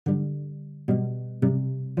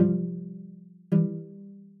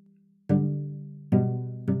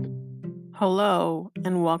Hello,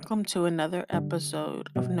 and welcome to another episode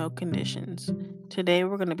of No Conditions. Today,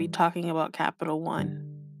 we're going to be talking about Capital One.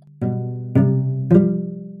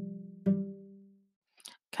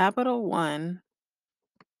 Capital One,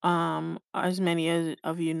 as many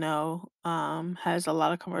of you know, has a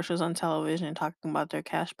lot of commercials on television talking about their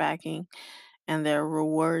cash backing and their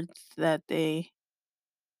rewards that they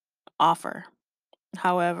offer.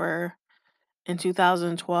 However, in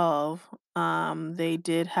 2012, they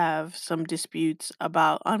did have some disputes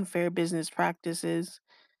about unfair business practices,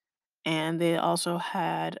 and they also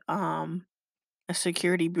had a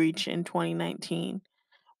security breach in 2019,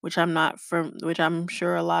 which I'm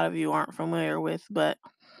sure a lot of you aren't familiar with, but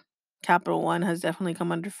Capital One has definitely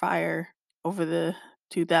come under fire over the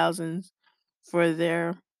 2000s for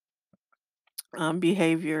their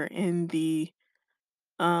behavior in the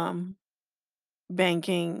um,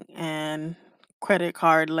 banking and credit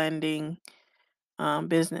card lending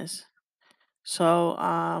business. So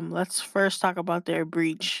let's first talk about their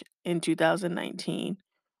breach in 2019,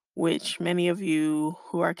 which many of you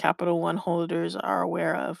who are Capital One holders are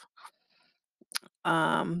aware of.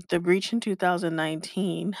 The breach in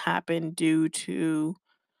 2019 happened due to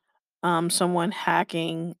someone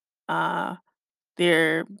hacking uh,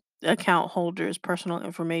 their account holders' personal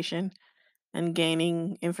information and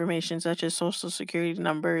gaining information such as social security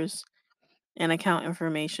numbers and account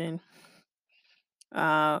information.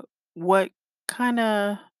 Uh, what kind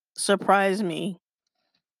of surprised me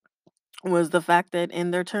was the fact that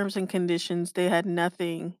in their terms and conditions, they had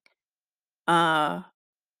nothing uh,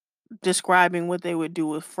 describing what they would do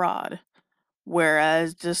with fraud.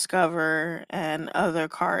 Whereas Discover and other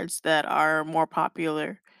cards that are more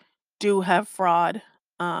popular do have fraud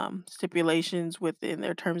stipulations within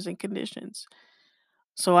their terms and conditions.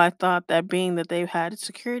 So I thought that being that they've had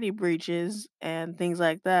security breaches and things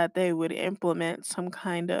like that, they would implement some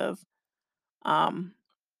kind of um,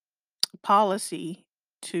 policy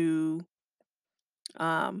to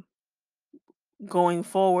um, going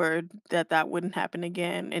forward that wouldn't happen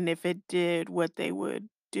again. And if it did, what they would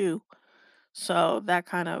do. So that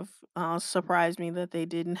kind of surprised me that they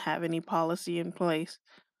didn't have any policy in place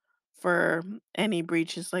for any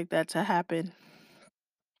breaches like that to happen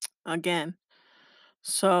again.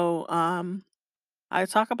 So I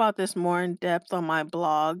talk about this more in depth on my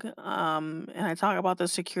blog, and I talk about the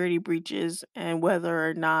security breaches and whether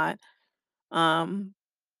or not um,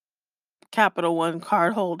 Capital One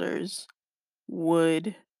cardholders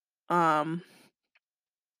would um,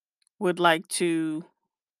 would like to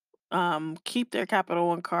keep their Capital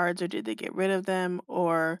One cards, or did they get rid of them,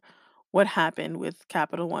 or what happened with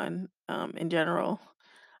Capital One in general.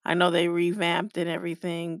 I know they revamped and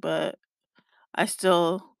everything, but I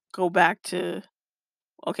still go back to,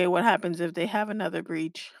 okay, what happens if they have another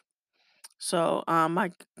breach? So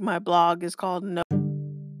my blog is called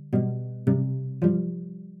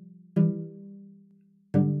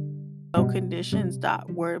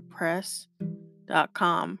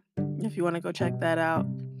noconditions.wordpress.com if you want to go check that out.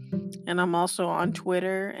 And I'm also on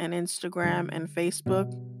Twitter and Instagram and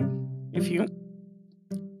Facebook. If you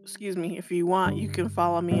Excuse me, if you want, you can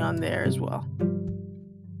follow me on there as well.